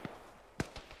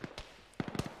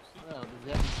 Well, does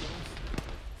he have insurance?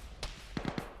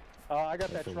 I got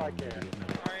that tri-can.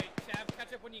 Alright, Chav,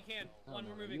 catch up when you can. 1,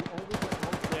 we're moving.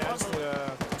 Yeah,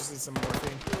 just need some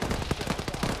morphine.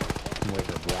 I'm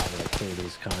waiting for Bravo to clear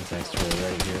these contacts for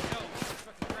right here. No,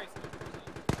 fucking Christ.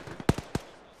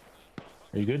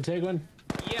 Are you good, Tegwin?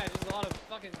 Yeah, just a lot of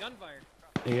fucking gunfire.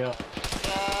 Yeah.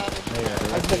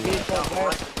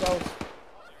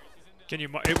 Can you?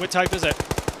 What type is it?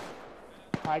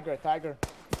 Tiger.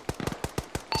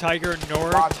 Tiger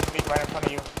North. Box to meet right in front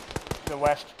of you. To the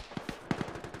west.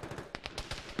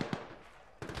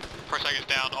 First is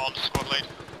down on squad lead.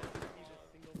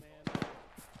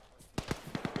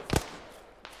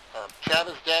 Chav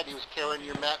is dead. He was carrying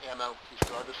your mat ammo. He's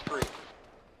still on the street.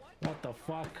 What the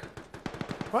fuck?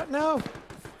 What? No.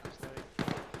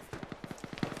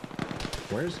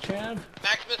 Where's Chav?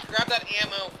 Maximus, grab that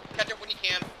ammo. Catch up when you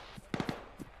can.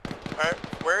 Alright,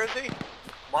 where is he?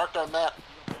 Marked on map.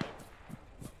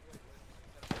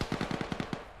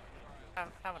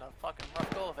 having a fucking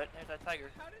rough go of it. There's that tiger.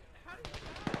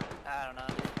 I don't know,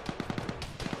 dude.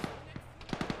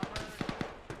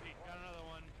 Got another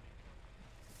one.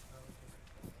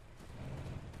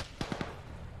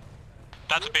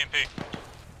 That's a BMP.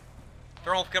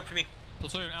 They're all up for me.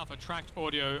 Platoon Alpha, tracked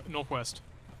audio northwest.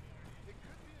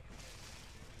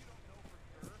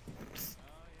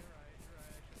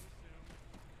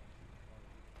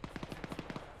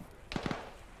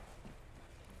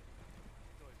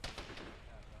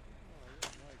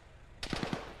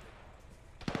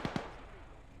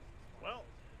 Well,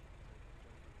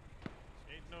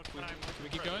 ain't no time. Can we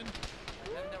keep going?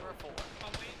 Number 4.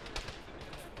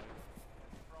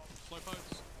 Slow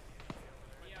pokes.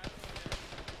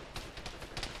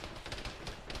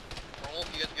 Roll,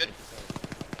 you guys good?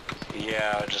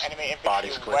 Yeah, just Enemy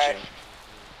bodies infantry glitching.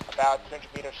 west, about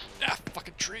 200 meters. Ah,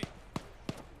 fucking tree.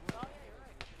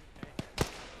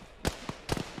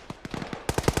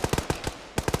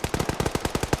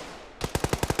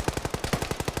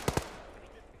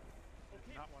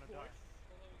 Not want to die.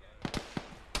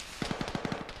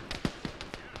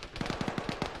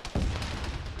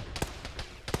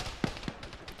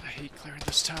 I hate clearing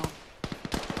this town.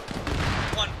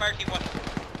 One, fire team 1.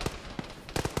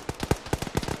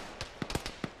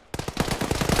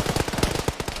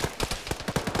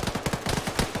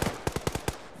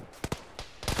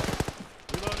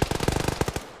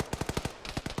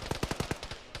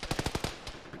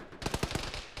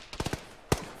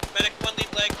 Medic 1,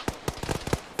 lead leg.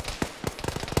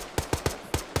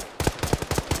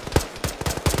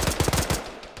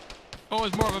 Oh,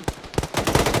 there's more of them.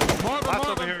 More of them,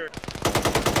 more of them. Here.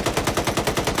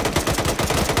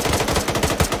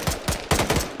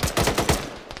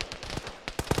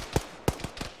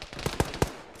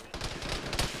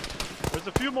 There's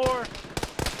a few more.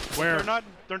 Where?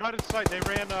 They're not in sight. They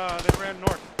ran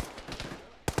north.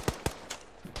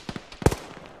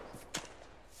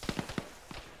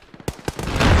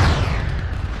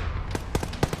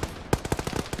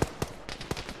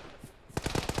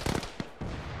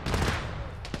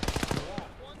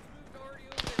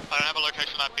 I don't have a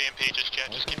location on that BMP just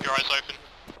yet. Just keep your eyes open.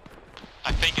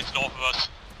 I think it's north of us.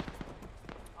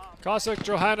 Cossack,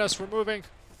 Johannes, we're moving.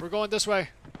 We're going this way.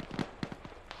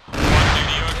 One, dude,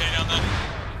 are you okay down there?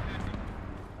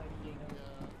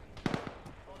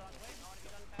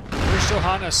 Where's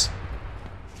Johannes?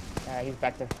 He's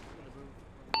back there.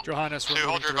 Johannes, we're 2, moving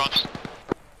hold your through. guns.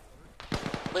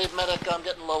 Lead medic, I'm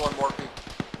getting low on morphine.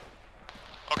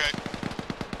 Okay.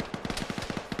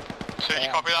 So you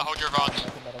copy that, hold your advance.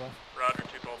 Roger,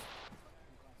 2 Bolt.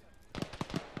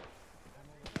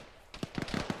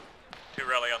 2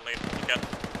 rally on lead. You can.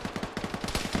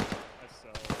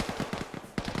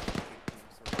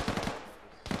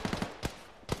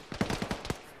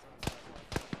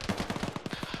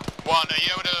 One, are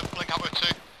you able to link up with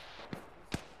 2?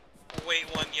 Wait,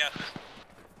 1, yes.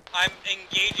 I'm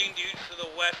engaging dudes to the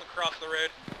west across the road.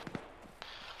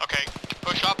 Okay,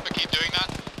 push up and keep doing that.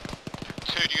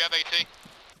 2, do you have AT?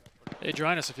 Hey,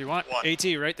 join us if you want. One. AT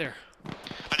right there.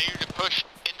 I need you to push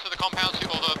into the compound to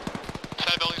all the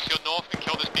set of buildings to your north and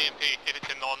kill this BMP if it's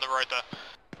on the road there.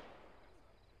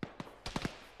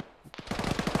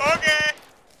 Okay!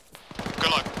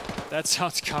 Good luck. That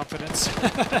sounds confidence.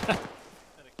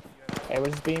 Hey,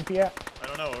 where's this BMP at? I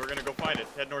don't know. We're gonna go find it.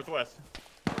 Head northwest.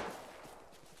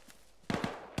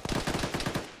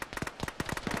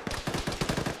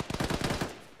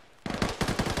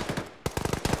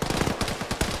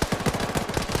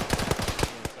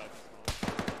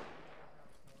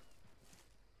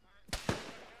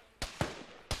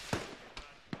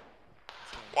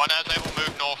 One as able,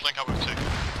 move north, link up with 2.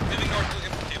 Moving north,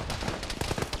 looking for 2.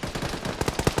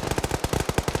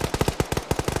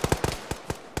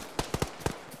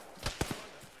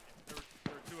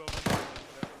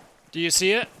 Do you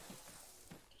see it?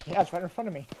 Yeah, it's right in front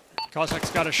of me. Cossack's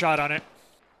got a shot on it.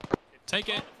 Take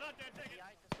it.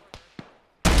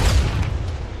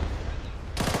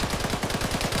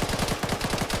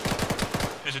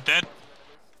 Is it dead?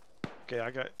 Okay,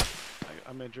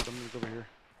 I'm injured. I'm gonna go over here.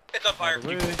 It's on fire. It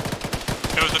was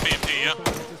a BMP, yeah.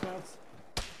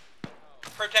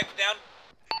 Protect down.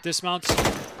 Dismounts.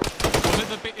 Was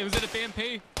it a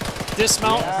BMP?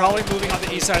 Dismount, Yeah. probably moving on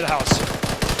the east side of the house. Yeah,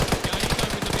 you know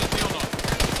if it's a BMP or not.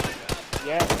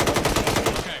 Yeah.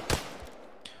 Okay.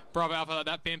 Bravo Alpha,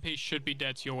 that BMP should be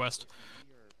dead to your west.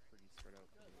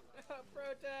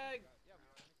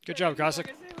 Good job,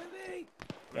 Cossack.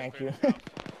 Thank you.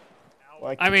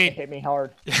 Well, I mean, it hit me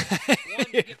hard.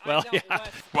 well, yeah.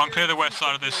 1, clear the west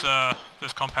side of this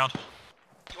this compound.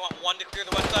 You want 1 to clear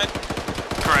the west side?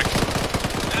 Correct.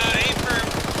 Aim for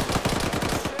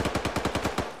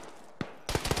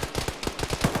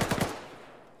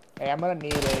Hey, I'm gonna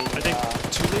need a. I think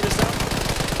 2 leaders down.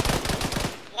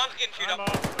 One's getting chewed up.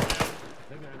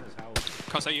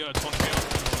 Can't say you had 20 field.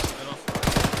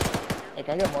 Hey,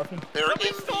 can I get morphine? They're in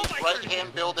the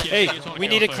right-hand building. Hey, we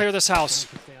need to clear this house.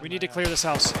 We need to clear this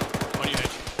house. What do you need?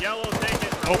 Yellow, take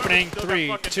it. Opening, Still got 3,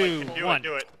 fucking 2, do 1. It,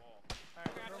 do it.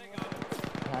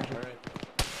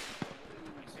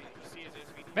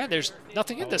 Man, there's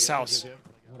nothing in this house.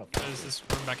 There's this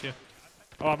room back here.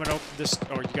 Oh, I'm gonna open this.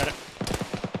 Oh, you got it.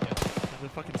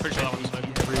 Pretty sure that one's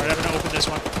open. Alright, I'm gonna open this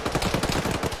one.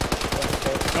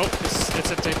 Nope,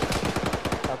 it's empty.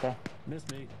 Okay.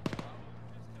 Missed me.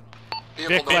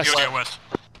 Vic, BMP west. audio west.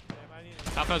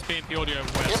 Alpha's BMP audio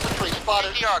west. Infantry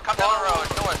spotted. PTR, come down the road,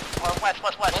 north, or west.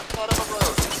 Left side of the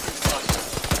road.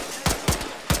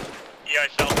 EI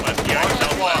southwest. EI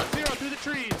southwest. Zero through the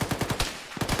trees.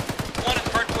 One is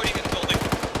hard pointing this building.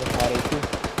 Got AP.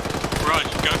 Raj,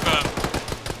 go firm.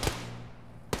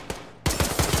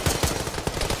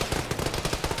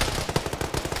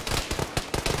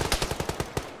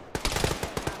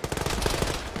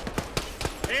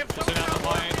 Sit down the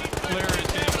line. Clear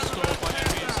is being stalled by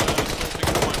enemy and slowly assaulting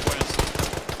point west.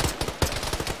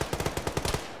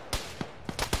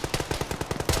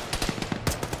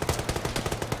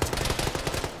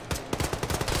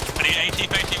 I need AT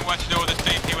facing west to deal with this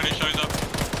BMP when it shows up.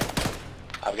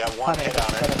 I've got one hit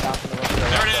on it.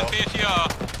 There it is, BTR.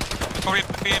 It's probably a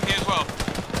BMP as well.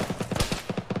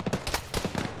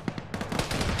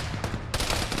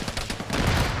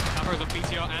 Alpha is a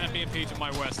BTR and a BMP to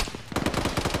my west.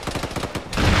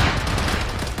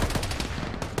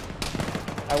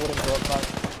 I wouldn't go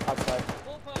outside.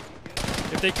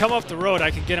 If they come up the road,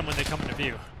 I can get them when they come into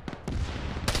view.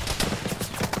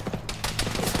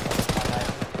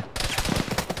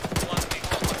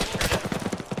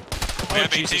 We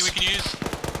have AT Jesus. we can use.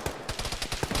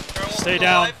 Stay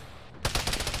down.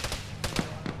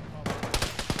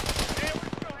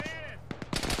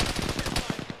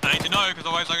 I need to know, because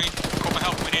otherwise I can call for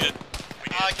help if we need it.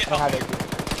 Get I have help. AP.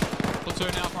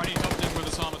 Platoon Alpha, I need help in with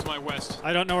this armor to my west.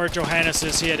 I don't know where Johannes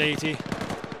is. He had AT.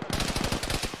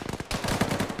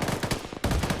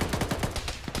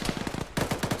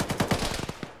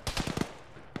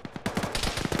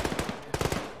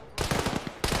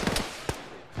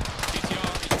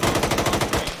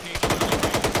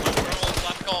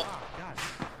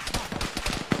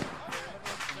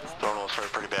 Thermal is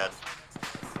pretty bad.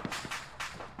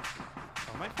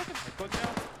 Am I fucking hooked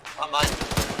now? On mine.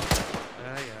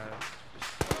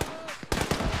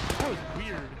 That was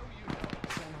weird.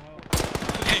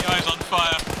 AI's on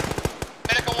fire.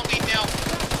 Medical will lead now.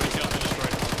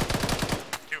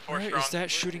 Where is that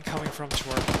shooting coming from,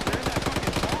 Twerp?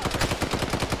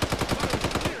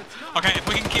 Okay, if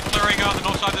we can keep clearing out the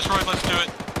north side of this road, let's do it.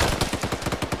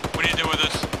 We need to deal with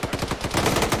this.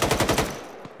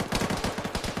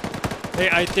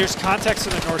 Hey, there's contacts to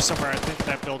the north somewhere. I think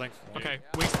that building. Okay,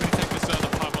 we can take this the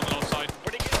pipe on the north side.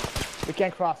 We can't cross. We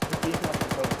can't cross the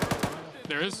road.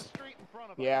 There is?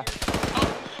 Yeah.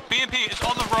 BMP is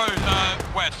on the road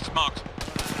west, it's marked.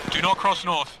 Do not cross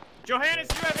north. Johannes,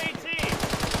 you have AT.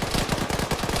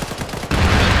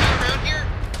 Around here?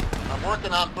 I'm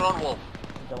working on Throne Wolf.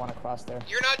 I don't want to cross there.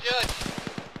 You're not judged.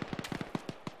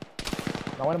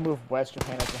 I want to move west,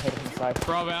 Japan. I can hit it inside.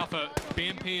 Bravo Alpha,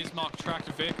 BMP is marked track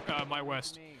to Vic, my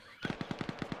west.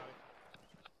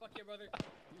 Fuck yeah, brother.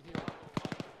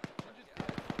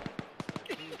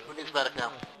 Who needs medic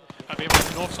now? BMP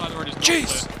on the north side of the road is not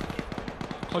Jeez! clear.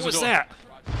 What Close was the door. that?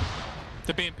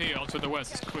 The BMP onto the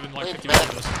west is within like Hey, 50 medic.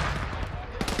 meters.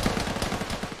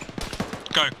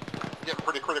 Go. Getting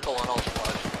pretty critical on all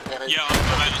supplies. And Yeah,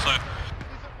 I'm also.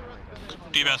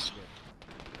 D-best.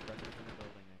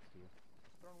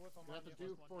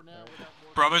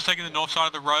 Bravo's taking the north side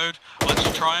of the road. Let's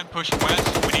try and push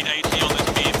west. We need AT on this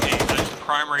BMP. That is the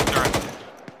primary threat.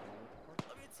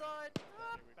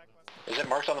 Is it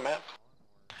marked on the map?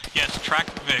 Yes, track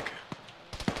Vic.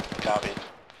 Copy.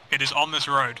 It is on this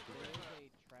road.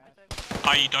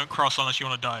 I.e. don't cross unless you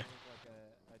want to die.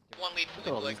 One lead for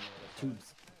the click.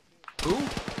 Tubes. Who?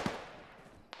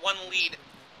 One lead.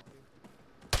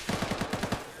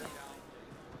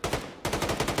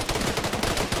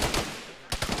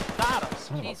 Got him.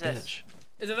 Son of a Jesus. bitch.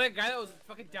 Is it that guy that was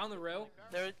fucking down the rail?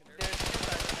 There's two sides on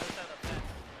the other side of the fence.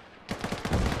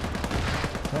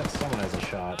 That someone has a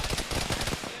shot.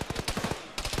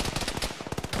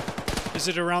 Is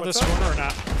it around this corner or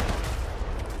not?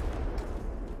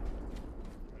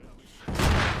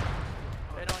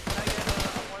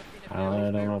 I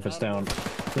don't know if it's down.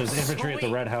 There's infantry at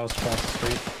the red house across the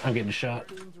street. I'm getting shot.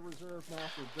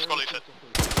 Scully said.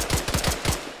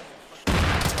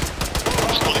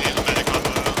 Scully is a medic on the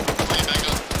plane back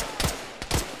up.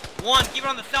 One, keep it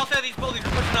on the south side of these buildings.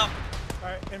 We're pushing up.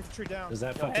 Alright, infantry down. Is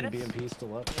that fucking BMP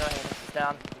still up? No, it's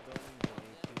down.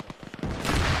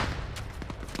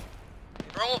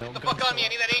 Bro, get the fuck on me, I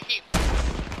need that 18.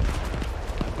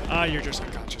 Ah, you're just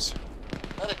unconscious.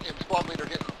 Medic and squad leader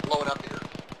getting blown up here.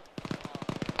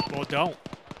 Well, don't.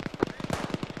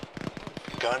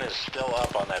 Gun is still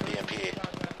up on that BMP.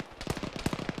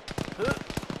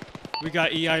 We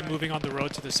got EI moving on the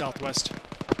road to the southwest.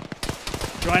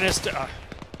 Join us to...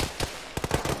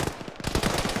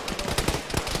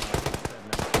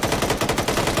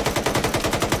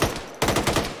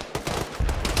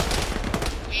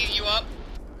 Lead you up.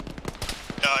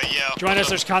 Yeah. Join us,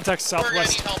 there's contact southwest. We're gonna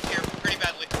need help here, pretty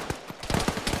badly.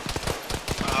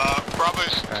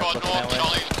 Bravo's squad north,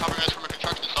 Charlie's covering us from a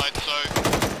construction site, so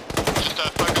just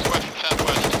focus west and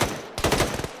southwest.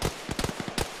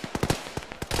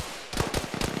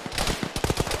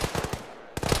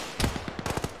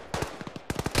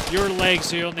 Your leg,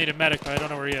 so you'll need a medic, but I don't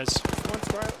know where he is.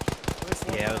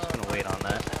 Yeah, I was gonna wait on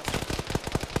that.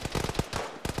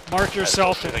 Mark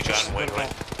yourself and Wait.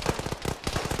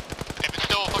 If it's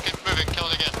still fucking moving, kill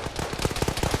it again.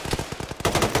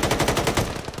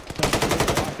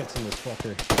 Rockets in this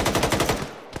fucker.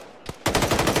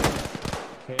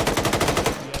 Okay.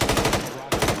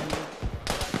 Rockets on you.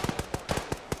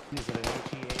 Is it an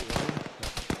AT-8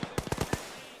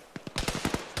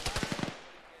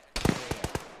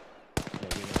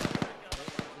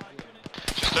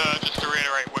 Just to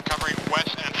reiterate, we're covering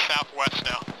west and southwest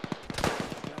now.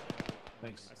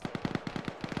 Thanks.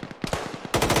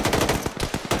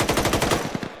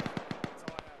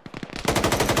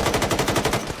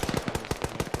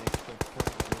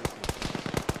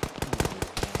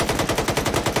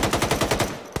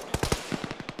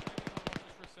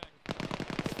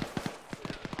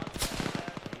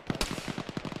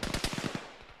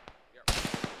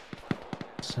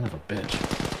 Son of a bitch.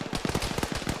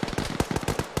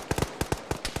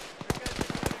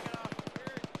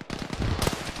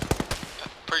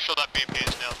 Pretty sure that BMP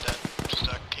is now dead. Just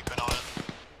keep an eye on it.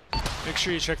 Make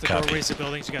sure you check the Copy. doorways of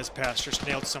buildings you guys passed. Just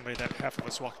nailed somebody that half of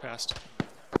us walked past.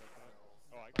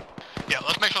 Yeah,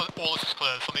 let's make sure that all this is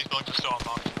clear. Some of these buildings are still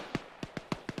unmarked.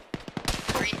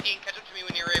 Green team, catch up to me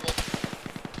when you're able.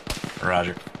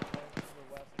 Roger.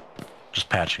 Just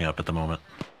patching up at the moment.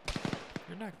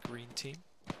 You're not green team.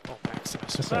 Oh,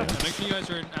 Maximus. Yeah, make sure you guys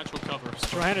are in actual cover.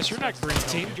 Johannes, you're not green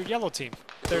team. You're yellow team.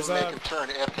 There's a turn.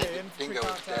 FK Bingo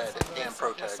is dead. And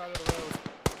Protag.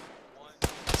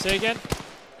 Say again?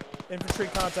 Infantry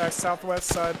contacts southwest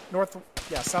side,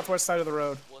 southwest side of the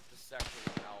road.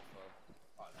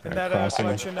 And that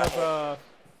collection of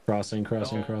Crossing.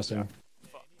 Oh,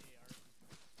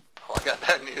 I got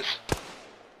bad news.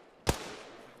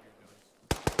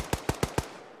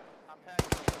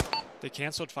 They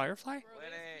canceled Firefly?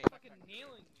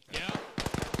 Yeah.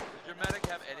 Does your medic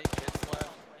have any kits left?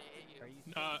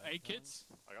 8 kits?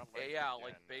 Yeah,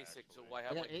 like basic, so I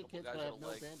have I got like a 8 couple kits, guys but I have with no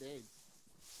legs. band-aids.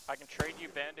 I can trade you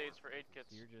band-aids for 8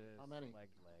 kits. How many?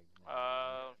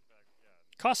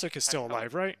 Cossack is still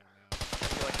alive, right?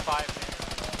 Like 5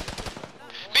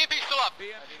 BMP still up!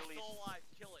 BMP still alive,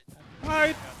 kill it.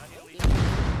 Alright.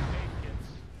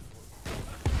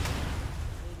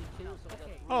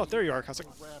 Oh, there you are, Cossack.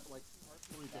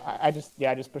 I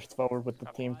just pushed forward with the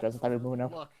team because I thought we were moving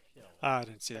up. Ah, I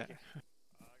didn't see that.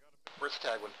 Where's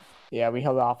Tagwin? Yeah, we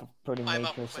held off a pretty I'm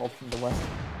major up. assault from the west.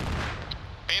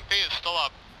 BMP is still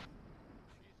up.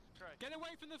 Get away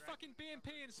from the fucking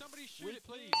BMP and somebody shoot it,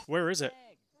 please. Where is it?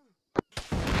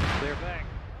 They're back.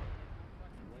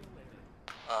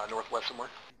 Northwest somewhere.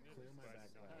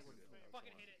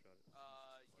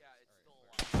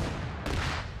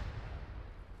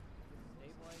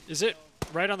 Is it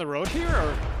right on the road here,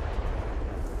 or?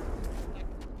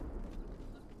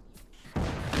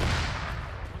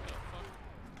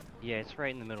 Yeah, it's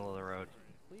right in the middle of the road.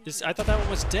 I thought that one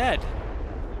was dead.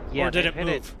 Yeah, Or did it they've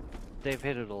move? hit it. They've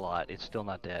hit it a lot. It's still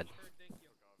not dead.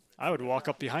 I would walk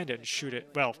up behind it and shoot it.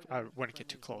 Well, I wouldn't get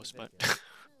too close, but...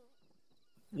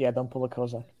 Yeah, don't pull a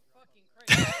Kozak.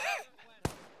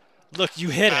 Look, you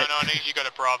hit it. No, I need you go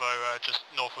to Bravo, just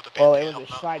north of the BMP. Well, it was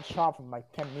a side shot from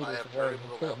like 10 meters away. We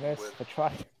could have missed, but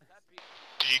tried.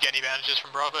 Did you get any bandages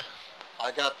from Bravo?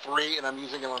 I got 3 and I'm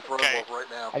using them on Pro Wolf right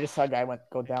now. I just saw a guy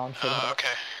go down. Okay.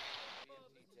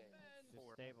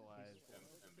 Stabilize.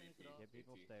 Get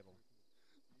people stable.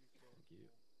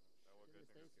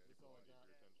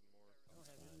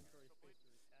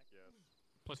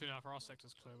 Plus, we know if our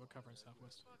sector's clear, we're covering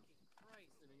southwest.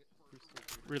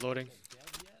 Reloading.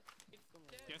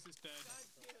 Yes, it's dead.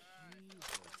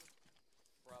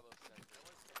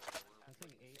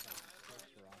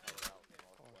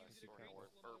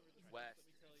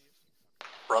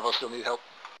 Bravo still need help?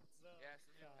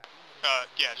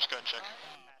 Yeah, just go and check.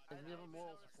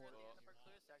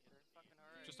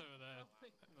 Just over there.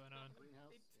 Going on.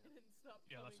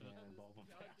 Yeah, that's it.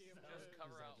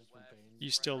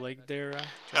 You still leg there,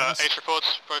 Ace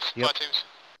reports, both flight teams.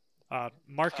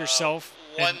 mark yourself.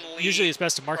 And usually it's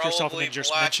best to mark yourself and then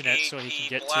just mention it so he can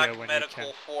get to you when you can.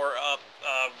 For up,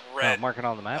 red. Mark it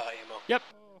on the map? Yep.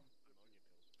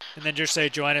 And then just say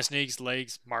Joannis Neig's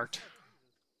legs marked.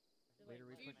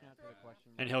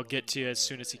 And he'll get to you as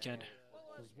soon as he can.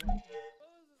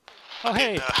 Oh,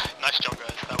 hey! Nice job,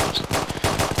 guys. That was...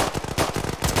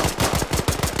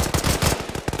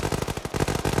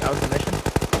 That was the mission?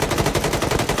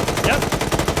 Yep.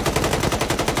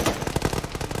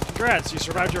 Congrats, you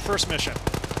survived your first mission.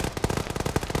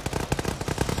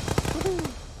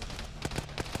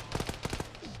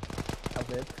 That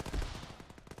was it.